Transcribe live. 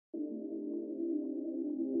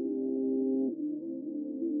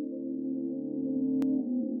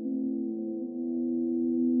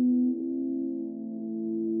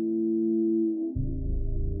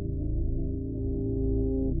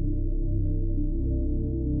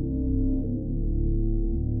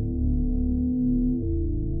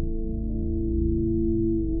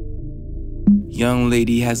Young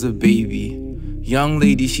lady has a baby. Young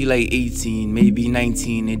lady, she like 18, maybe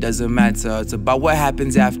 19, it doesn't matter. It's about what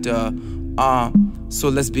happens after. So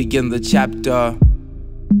let's begin the chapter.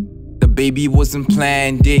 The baby wasn't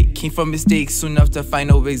planned, it came from mistakes soon after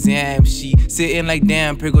final exam. She sitting like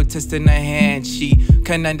damn, prego test in her hand. She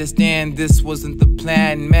couldn't understand this wasn't the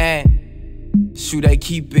plan, man. Should I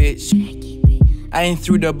keep it? I ain't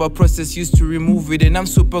through the but process used to remove it. And I'm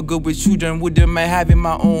super good with children, wouldn't mind having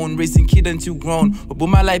my own. Raising kid until grown, but will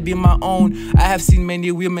my life be my own? I have seen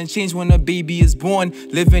many women change when a baby is born.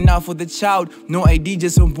 Living out for the child, no ID,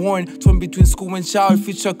 just unborn. Torn between school and child,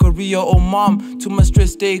 future career or mom. Too much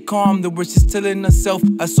stress, stay calm, the word she's telling herself.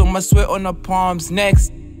 I saw my sweat on her palms.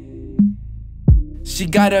 Next, she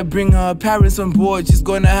gotta bring her parents on board. She's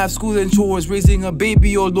gonna have school and chores, raising a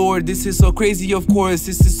baby, oh lord. This is so crazy, of course,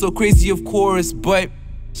 this is so crazy, of course. But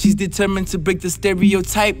she's determined to break the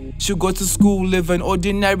stereotype. She'll go to school, live an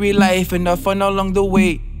ordinary life, and have fun along the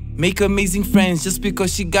way. Make amazing friends. Just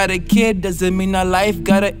because she got a kid doesn't mean her life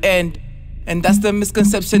gotta end. And that's the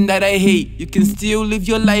misconception that I hate. You can still live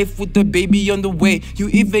your life with the baby on the way. You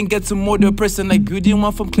even get to mold a person like building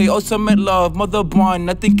one from clay. Ultimate love, mother bond,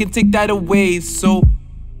 nothing can take that away. So,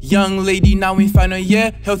 young lady now in final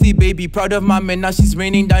year, healthy baby, proud of mom, and now she's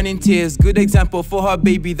raining down in tears. Good example for her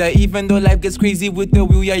baby, that even though life gets crazy with the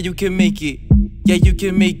wheel, yeah, you can make it. Yeah, you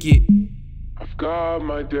can make it. I've got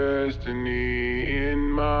my destiny in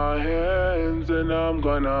my hands, and I'm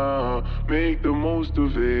gonna make the most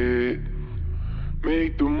of it.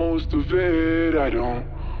 Make the most of it. I don't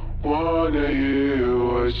wanna hear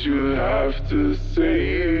what you have to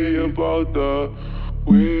say about the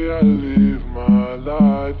way I live my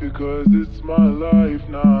life, because it's my life,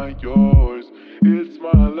 not yours. It's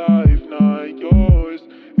my life, not yours.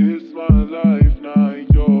 It's my life, not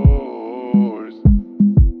yours.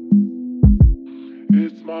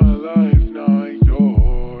 It's my life, not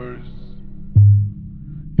yours.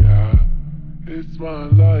 Yeah, it's my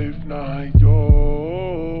life, not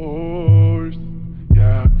yours.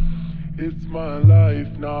 Yeah, it's my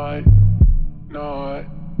life, not